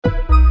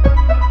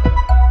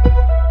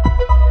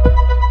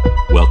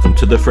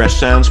the Fresh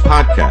Sounds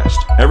Podcast.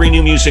 Every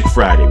new music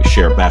Friday, we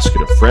share a basket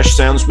of fresh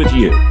sounds with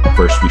you.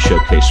 First, we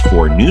showcase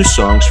 4 new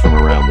songs from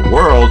around the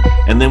world,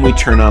 and then we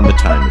turn on the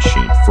time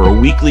machine for a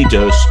weekly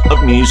dose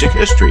of music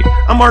history.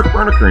 I'm Mark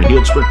Berniker in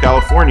Healdsburg,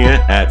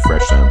 California at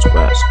Fresh Sounds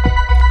West.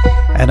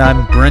 And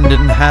I'm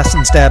Brendan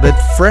Hassenstab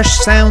at Fresh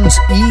Sounds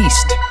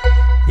East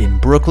in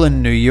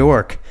Brooklyn, New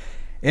York.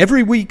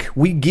 Every week,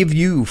 we give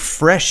you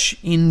fresh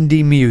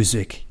indie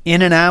music,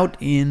 in and out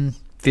in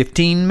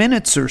 15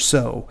 minutes or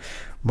so.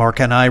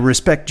 Mark and I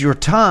respect your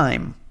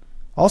time.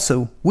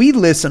 Also, we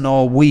listen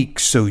all week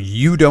so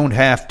you don't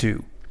have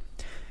to.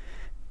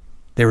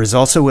 There is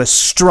also a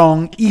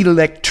strong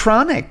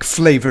electronic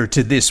flavor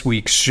to this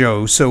week's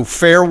show, so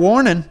fair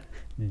warning,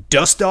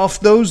 dust off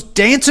those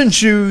dancing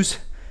shoes.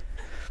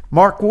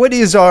 Mark, what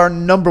is our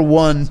number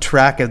 1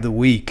 track of the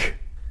week?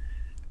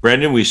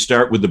 Brendan, we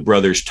start with the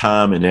brothers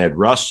Tom and Ed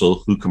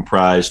Russell, who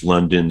comprised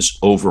London's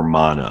Over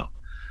Mono.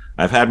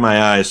 I've had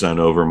my eyes on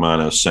Over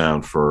Mono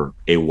sound for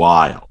a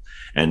while.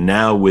 And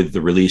now with the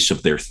release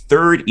of their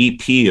 3rd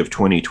EP of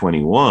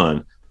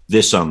 2021,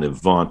 this on the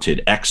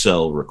vaunted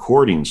XL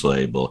Recordings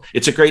label,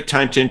 it's a great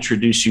time to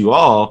introduce you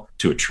all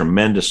to a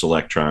tremendous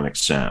electronic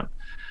sound.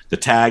 The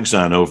tags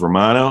on Over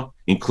Mono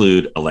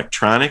include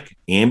electronic,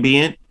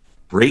 ambient,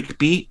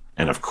 breakbeat,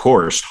 and of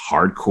course,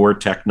 hardcore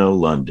techno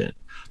London.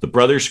 The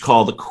brothers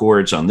call the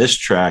chords on this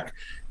track,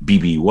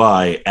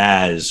 BBY,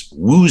 as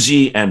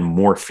woozy and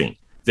morphing.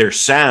 Their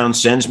sound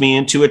sends me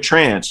into a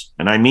trance,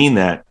 and I mean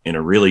that in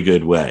a really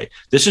good way.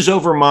 This is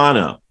Over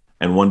Mono,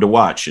 and one to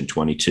watch in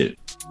 22.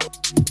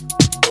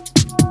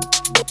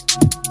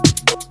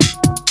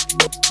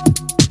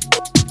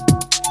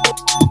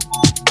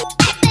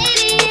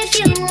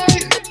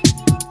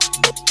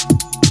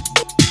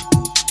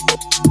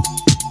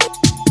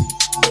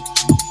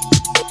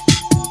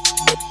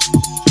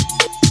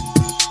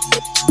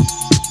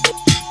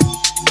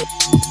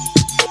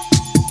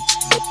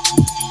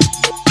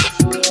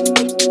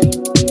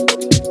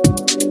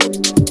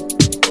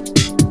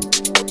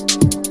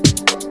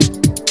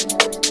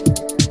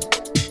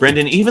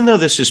 Brendan, even though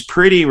this is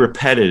pretty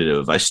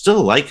repetitive, I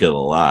still like it a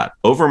lot.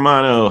 Over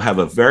Mono have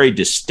a very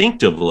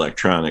distinctive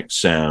electronic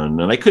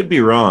sound, and I could be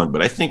wrong, but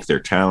I think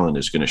their talent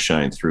is going to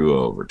shine through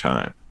over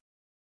time.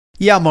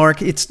 Yeah,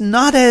 Mark, it's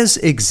not as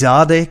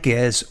exotic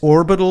as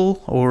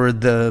Orbital or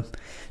the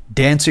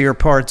dancier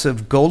parts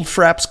of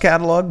Goldfrapp's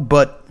catalog,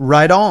 but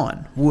right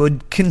on.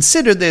 Would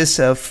consider this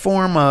a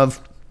form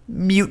of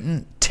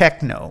mutant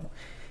techno,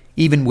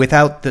 even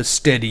without the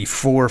steady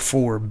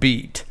 4/4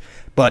 beat.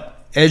 But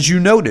as you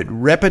noted,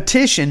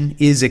 repetition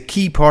is a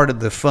key part of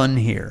the fun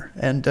here,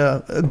 and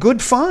a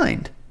good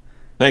find.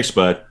 Thanks,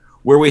 bud.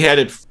 Where we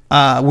headed?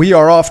 We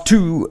are off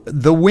to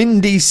the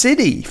Windy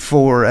City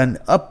for an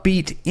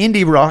upbeat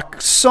indie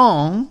rock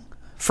song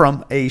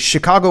from a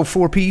Chicago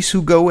 4-piece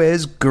who go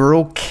as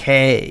Girl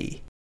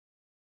K.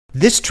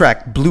 This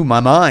track blew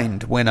my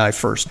mind when I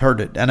first heard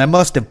it, and I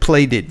must have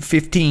played it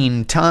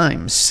 15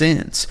 times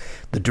since.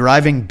 The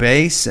driving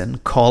bass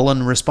and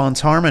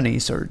call-and-response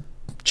harmonies are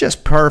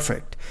just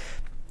perfect.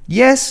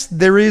 Yes,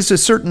 there is a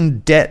certain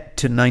debt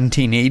to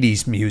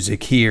 1980s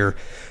music here,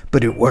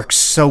 but it works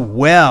so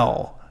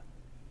well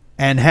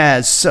and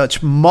has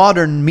such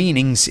modern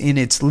meanings in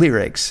its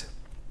lyrics.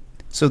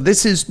 So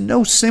this is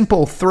no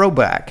simple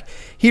throwback.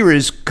 Here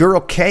is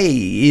Girl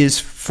K is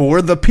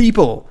for the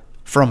people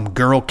from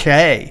Girl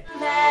K.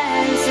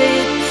 As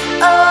it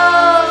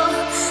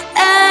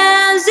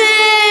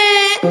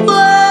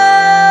was.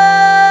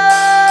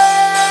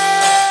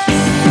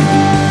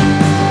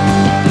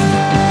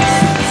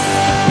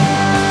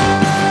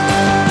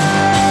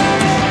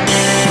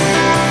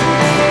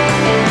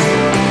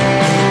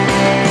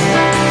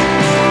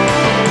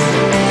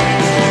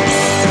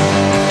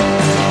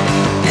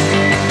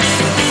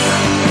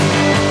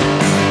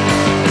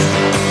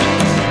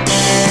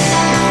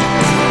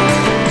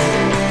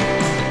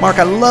 Mark,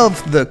 I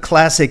love the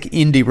classic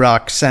indie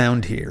rock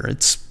sound here.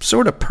 It's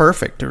sort of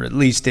perfect, or at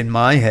least in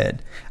my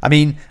head. I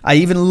mean, I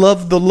even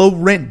love the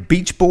low-rent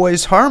Beach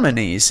Boys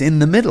harmonies in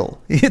the middle.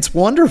 It's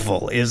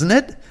wonderful, isn't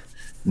it?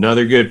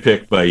 Another good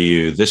pick by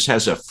you. This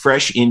has a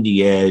fresh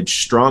indie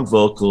edge, strong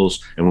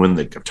vocals, and when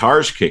the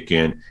guitars kick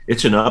in,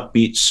 it's an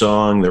upbeat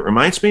song that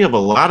reminds me of a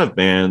lot of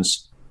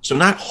bands, so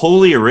not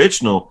wholly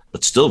original,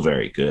 but still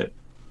very good.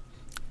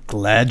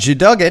 Glad you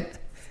dug it.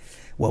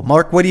 Well,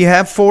 Mark, what do you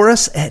have for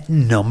us at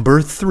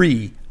number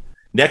 3?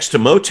 Next to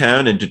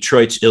Motown and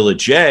Detroit's Illa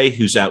J,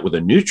 who's out with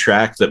a new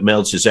track that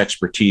melds his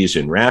expertise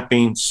in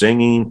rapping,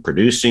 singing,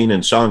 producing,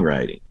 and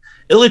songwriting.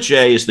 Illa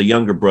J is the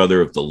younger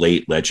brother of the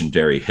late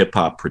legendary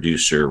hip-hop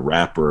producer,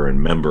 rapper, and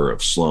member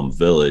of Slum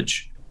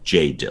Village,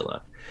 J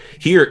Dilla.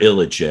 Here,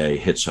 Illa J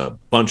hits a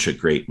bunch of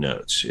great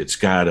notes. It's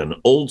got an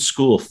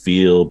old-school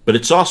feel, but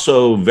it's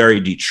also very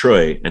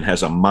Detroit and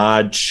has a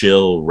mod,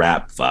 chill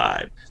rap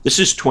vibe. This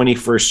is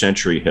 21st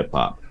century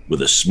hip-hop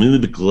with a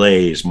smooth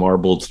glaze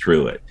marbled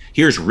through it.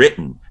 Here's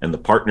Written and the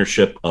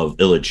partnership of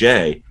Illa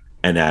J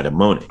and Adam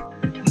Monet.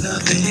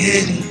 Nothing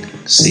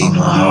hidden. See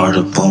my heart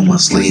up on my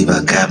sleeve.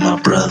 I got my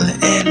brother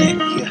in it.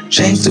 Yeah.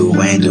 Change the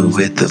window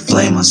with the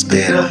flame, I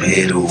spit, I'm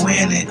here to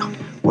win it.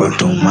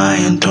 Worked on my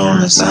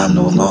endurance, I'm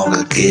no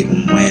longer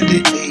getting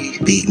winded.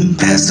 Beating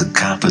past the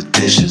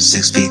competition,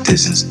 6 feet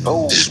distance.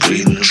 Just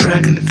reading the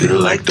track and it feel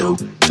like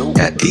dope.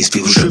 Got these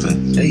people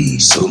tripping,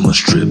 so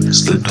much drip,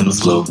 slipped on the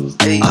floor.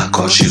 I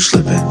caught you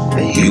slipping,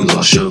 you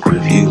lost your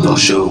grip, you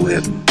lost your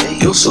whip.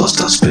 Your sauce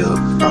done spilled,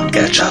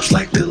 got chops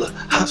like Dilla,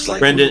 hops like...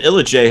 Brendan,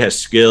 Illa J has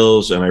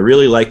skills, and I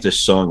really like this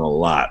song a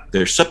lot.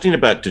 There's something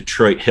about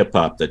Detroit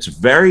hip-hop that's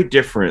very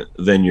different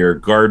than your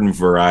garden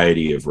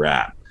variety of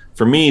rap.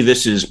 For me,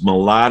 this is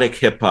melodic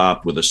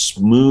hip-hop with a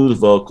smooth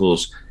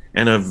vocals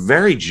and a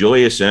very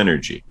joyous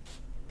energy.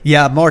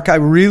 Yeah, Mark, I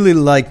really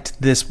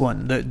liked this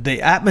one.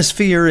 The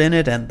atmosphere in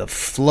it and the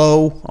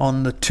flow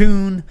on the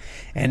tune.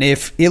 And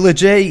if Illa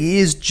J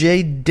is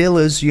Jay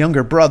Dilla's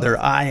younger brother,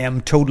 I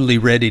am totally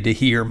ready to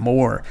hear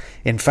more.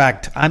 In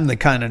fact, I'm the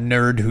kind of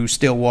nerd who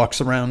still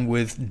walks around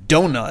with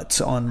Donuts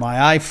on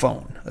my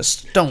iPhone. A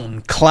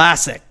Stone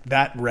classic,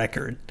 that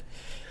record.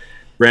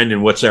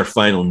 Brendan, what's our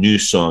final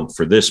news song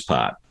for this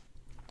pod?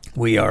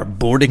 We are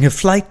boarding a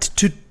flight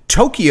to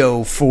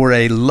Tokyo for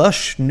a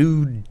lush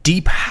new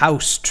deep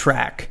house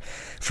track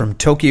from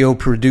Tokyo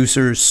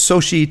producer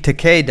Soshi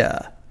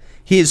Takeda.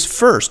 His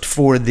first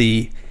for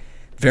the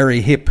very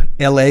hip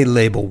LA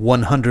label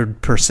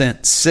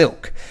 100%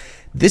 Silk.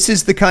 This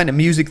is the kind of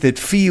music that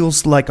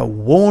feels like a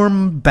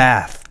warm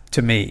bath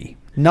to me.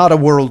 Not a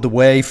world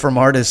away from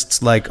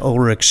artists like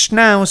Ulrich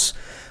Schnauz,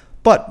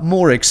 but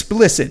more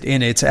explicit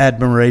in its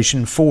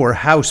admiration for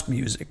house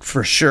music,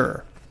 for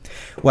sure.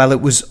 While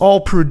it was all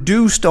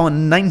produced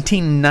on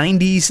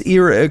 1990s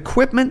era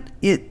equipment,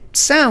 it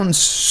sounds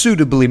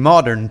suitably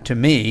modern to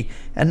me,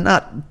 and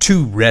not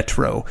too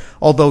retro,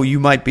 although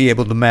you might be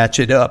able to match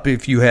it up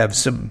if you have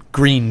some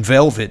green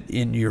velvet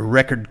in your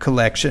record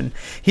collection.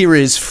 Here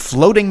is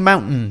Floating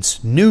Mountains,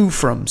 new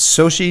from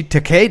Soshi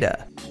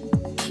Takeda.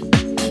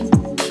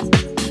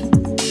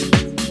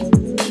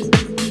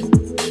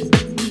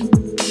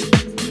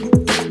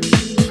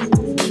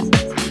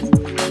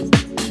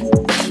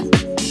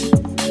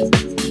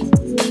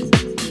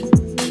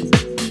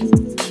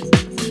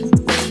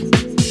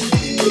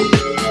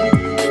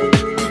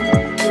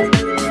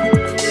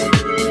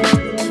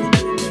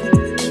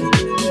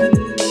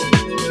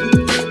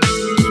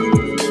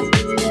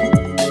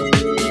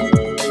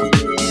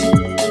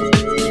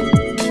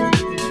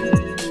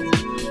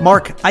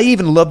 Mark, I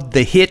even loved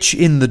the hitch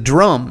in the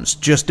drums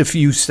just a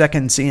few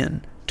seconds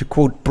in. To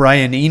quote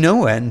Brian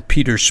Eno and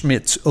Peter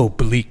Schmidt's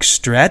Oblique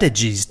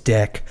Strategies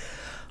deck,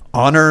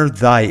 honor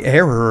thy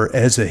error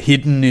as a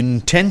hidden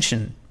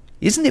intention.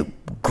 Isn't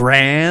it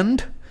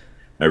grand?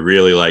 I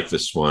really like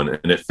this one,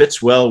 and it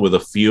fits well with a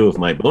few of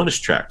my bonus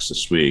tracks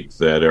this week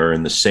that are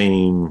in the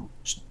same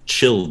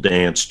chill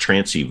dance,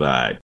 trancey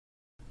vibe.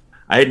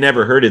 I had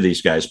never heard of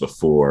these guys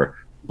before,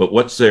 but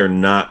what's there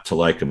not to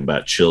like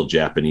about chill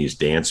Japanese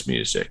dance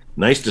music?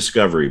 Nice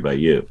discovery by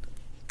you.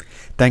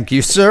 Thank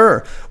you,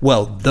 sir.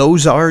 Well,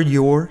 those are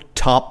your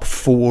top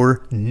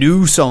 4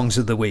 new songs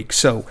of the week.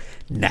 So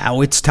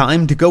now it's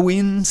time to go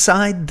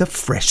inside the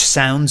Fresh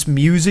Sounds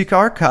Music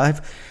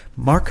Archive.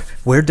 Mark,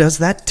 where does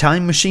that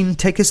time machine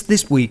take us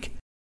this week?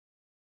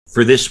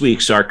 For this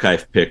week's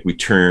archive pick, we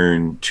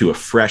turn to a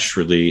fresh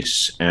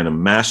release and a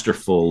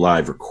masterful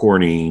live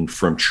recording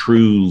from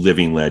true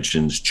living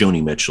legends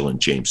Joni Mitchell and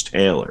James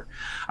Taylor.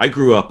 I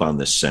grew up on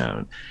this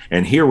sound,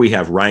 and here we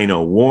have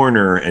Rhino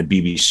Warner and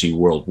BBC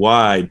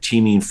Worldwide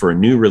teaming for a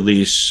new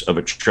release of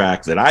a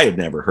track that I had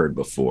never heard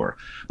before.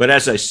 But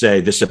as I say,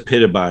 this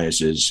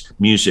epitomizes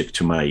music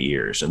to my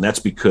ears, and that's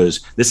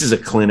because this is a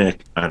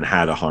clinic on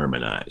how to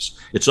harmonize.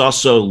 It's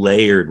also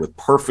layered with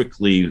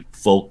perfectly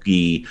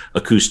folky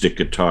acoustic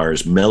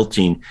guitars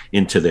melting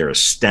into their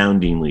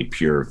astoundingly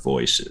pure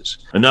voices.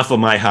 Enough of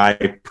my high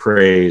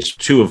praise,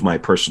 2 of my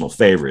personal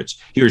favorites.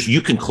 Here's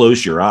You Can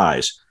Close Your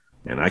Eyes,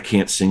 and I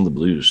Can't Sing the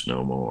Blues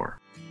No More.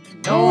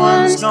 No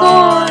one's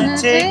gonna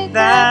take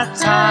that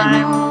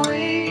time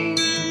away.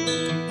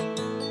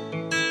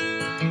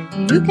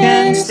 You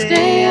can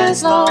stay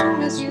as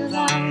long as you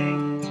like.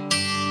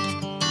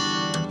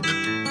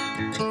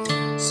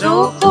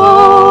 So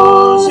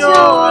close your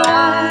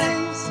eyes.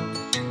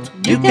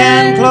 You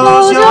can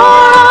close your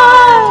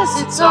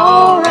eyes, it's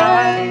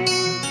alright.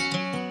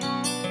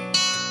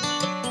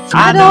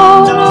 I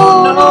don't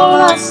know no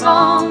love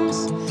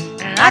songs,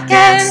 and I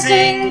can't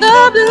sing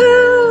the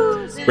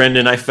blues.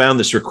 Brendan, I found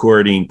this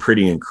recording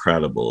pretty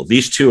incredible.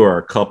 These 2 are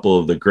a couple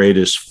of the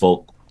greatest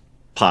folk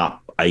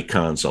pop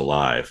icons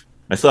alive.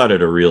 I thought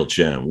it a real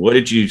gem. What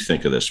did you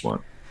think of this one?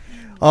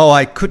 Oh,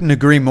 I couldn't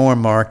agree more,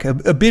 Mark.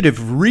 A bit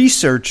of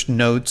research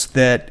notes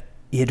that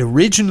it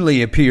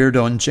originally appeared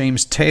on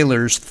James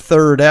Taylor's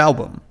 3rd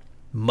album,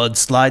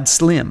 Mudslide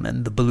Slim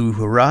and the Blue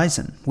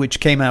Horizon, which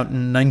came out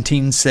in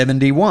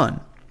 1971.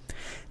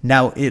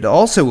 Now, it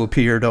also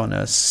appeared on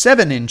a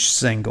 7-inch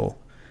single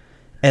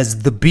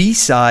as the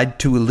B-side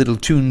to a little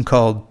tune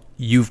called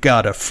You've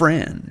Got a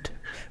Friend,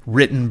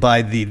 written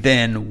by the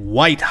then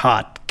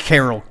white-hot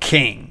Carole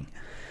King.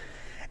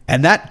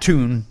 And that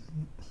tune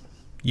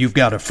You've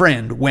Got a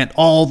Friend went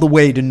all the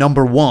way to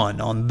number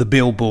 1 on the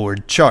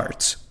Billboard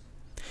charts.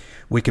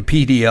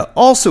 Wikipedia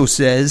also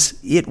says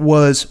it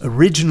was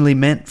originally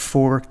meant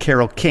for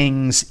Carole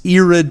King's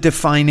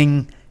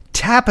era-defining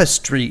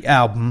Tapestry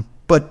album,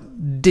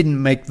 but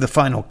didn't make the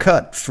final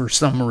cut for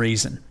some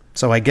reason.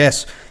 So I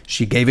guess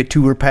she gave it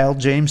to her pal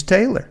James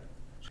Taylor.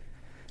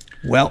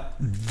 Well,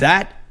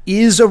 that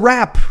is a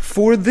wrap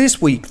for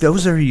this week.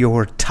 Those are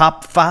your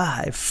top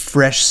 5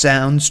 Fresh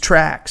Sounds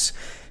tracks.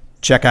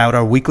 Check out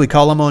our weekly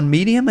column on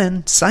Medium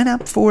and sign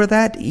up for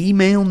that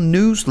email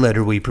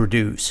newsletter we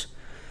produce.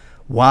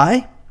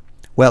 Why?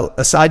 Well,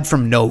 aside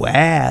from no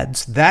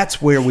ads,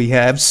 that's where we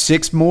have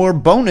 6 more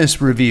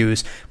bonus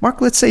reviews. Mark,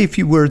 let's say a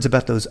few words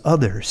about those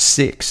other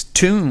 6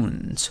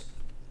 tunes.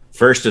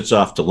 First, it's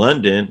off to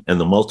London and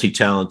the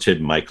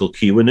multi-talented Michael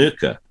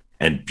Kiwanuka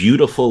and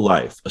Beautiful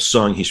Life, a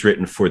song he's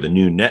written for the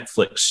new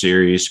Netflix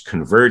series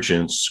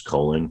Convergence,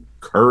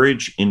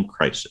 Courage in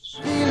Crisis.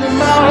 Feeling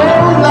my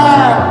whole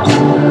life,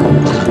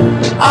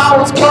 I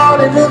was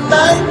caught in a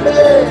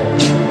nightmare.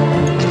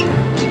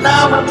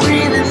 Now I'm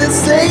breathing the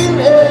same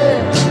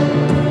air.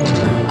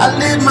 I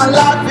live my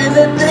life in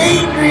a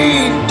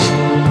daydream.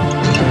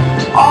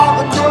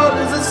 All the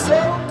colors are so.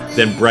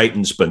 Then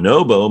Brighton's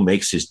Bonobo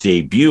makes his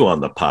debut on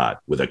the pod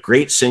with a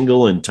great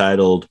single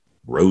entitled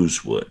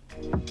Rosewood.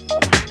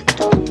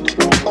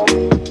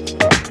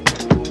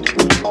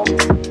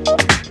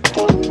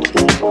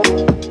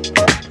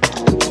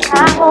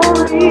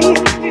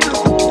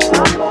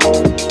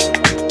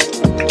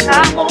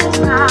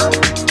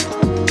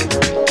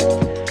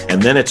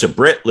 And then it's a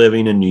Brit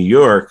living in New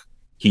York.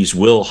 He's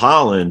Will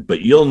Holland,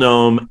 but you'll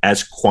know him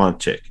as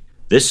Quantic.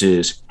 This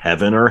is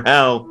Heaven or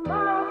Hell.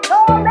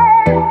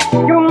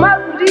 You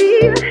must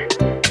believe.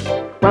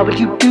 What would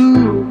you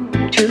do?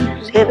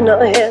 Choose heaven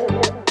or hell?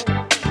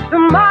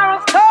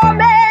 Tomorrow's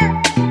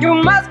coming. You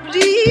must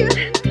believe.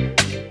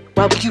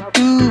 What would you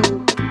do?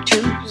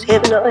 Choose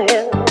heaven or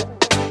hell?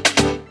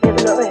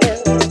 Heaven or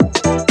hell?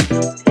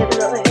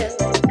 Heaven or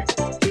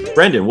hell?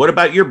 Brendan, what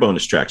about your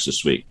bonus tracks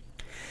this week?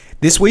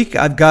 This week,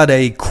 I've got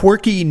a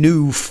quirky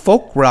new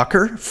folk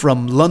rocker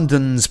from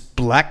London's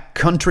Black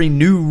Country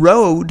New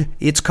Road.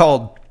 It's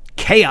called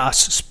Chaos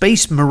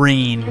Space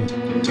Marine.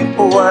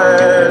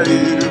 Well,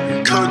 you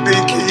could be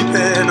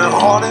keeping a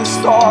heart and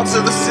star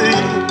to the sea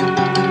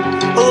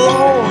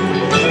alone.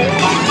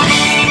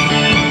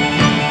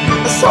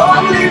 So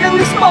I'm leaving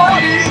this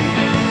body,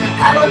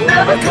 and I'm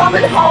never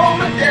coming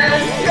home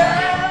again.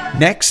 Yeah.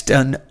 Next,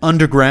 an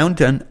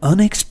underground and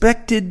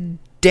unexpected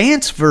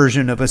dance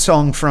version of a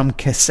song from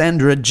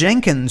Cassandra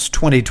Jenkins'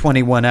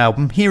 2021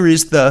 album. Here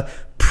is the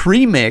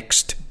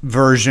pre-mixed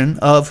version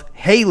of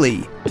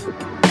Haley.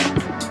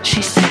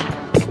 She said,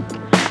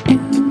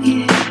 New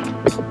Year,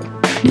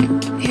 New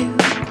You,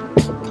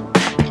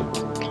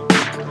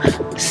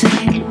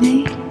 sing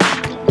me.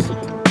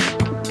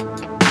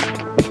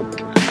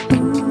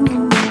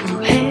 Ooh,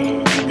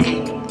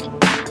 Haley,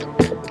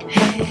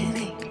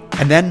 Haley.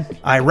 And then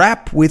I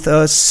wrap with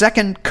a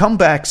second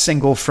comeback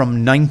single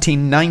from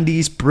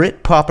 1990s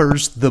Brit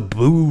poppers The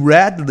Boo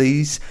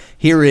Radleys.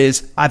 Here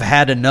is I've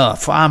Had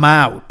Enough, I'm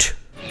Out.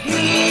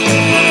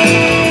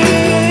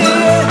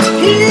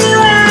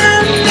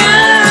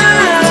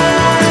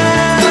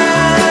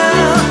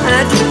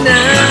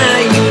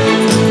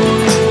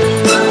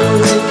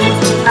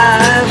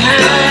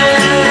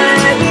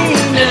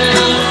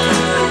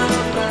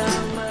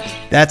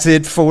 That's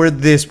it for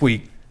this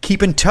week.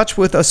 Keep in touch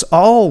with us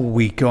all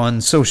week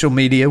on social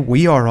media.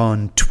 We are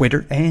on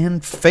Twitter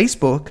and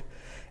Facebook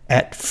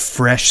at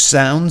Fresh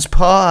Sounds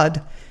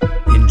Pod.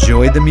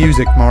 Enjoy the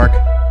music, Mark.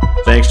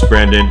 Thanks,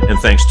 Brendan, and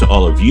thanks to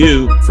all of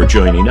you for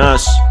joining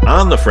us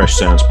on the Fresh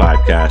Sounds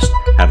Podcast.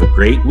 Have a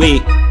great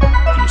week.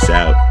 Peace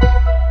out.